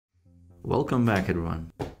Welcome back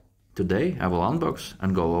everyone. Today I will unbox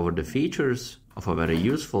and go over the features of a very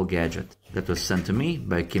useful gadget that was sent to me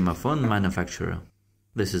by Kimafun manufacturer.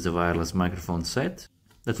 This is the wireless microphone set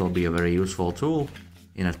that will be a very useful tool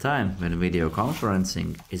in a time when video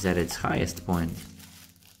conferencing is at its highest point.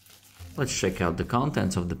 Let's check out the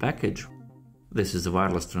contents of the package. This is the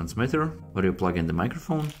wireless transmitter where you plug in the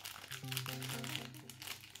microphone,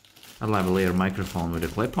 a lavalier microphone with a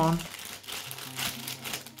clip-on,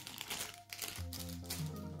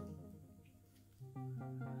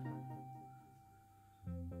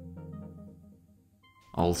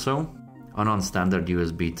 also a non-standard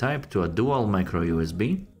USB type to a dual micro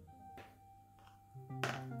USB,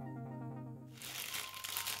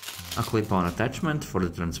 a clip-on attachment for the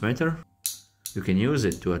transmitter. You can use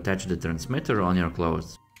it to attach the transmitter on your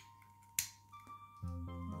clothes.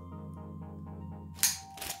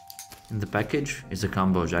 In the package is a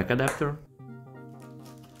combo jack adapter.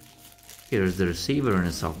 Here is the receiver in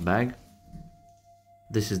a soft bag.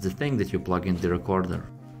 This is the thing that you plug into the recorder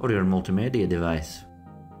or your multimedia device.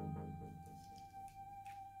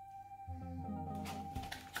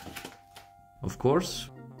 Of course,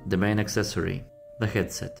 the main accessory, the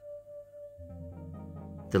headset.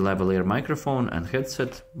 The lavalier microphone and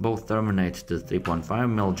headset both terminate to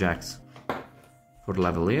 3.5mm jacks. For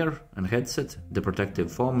lavalier and headset, the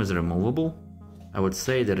protective foam is removable. I would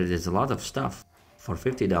say that it is a lot of stuff for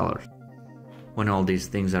 $50. When all these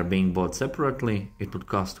things are being bought separately, it would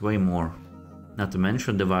cost way more, not to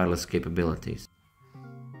mention the wireless capabilities.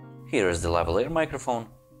 Here is the lavalier microphone,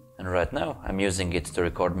 and right now I'm using it to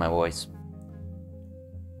record my voice.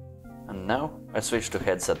 And now I switch to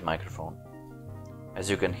headset microphone. As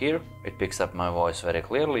you can hear, it picks up my voice very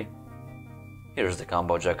clearly. Here's the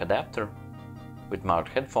combo jack adapter with marked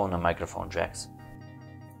headphone and microphone jacks.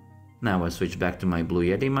 Now I switch back to my Blue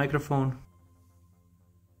Yeti microphone.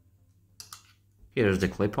 Here's the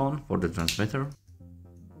clip-on for the transmitter.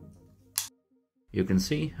 You can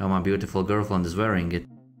see how my beautiful girlfriend is wearing it.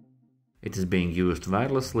 It is being used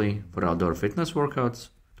wirelessly for outdoor fitness workouts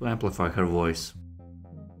to amplify her voice.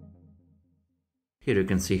 Here you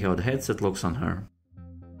can see how the headset looks on her.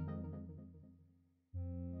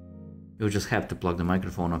 You just have to plug the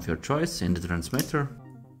microphone of your choice in the transmitter,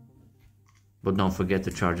 but don't forget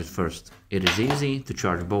to charge it first. It is easy to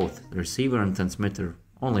charge both the receiver and transmitter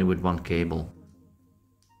only with one cable.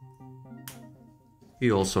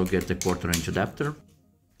 You also get the 1/4" adapter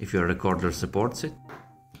if your recorder supports it.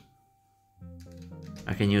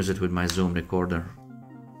 I can use it with my Zoom recorder,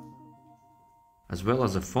 as well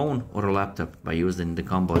as a phone or a laptop by using the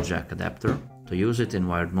combo jack adapter to use it in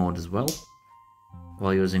wired mode as well.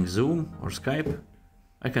 While using Zoom or Skype,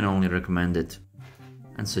 I can only recommend it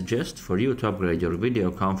and suggest for you to upgrade your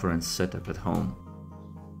video conference setup at home.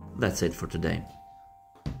 That's it for today.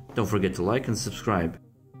 Don't forget to like and subscribe,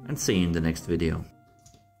 and see you in the next video.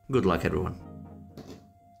 Good luck everyone.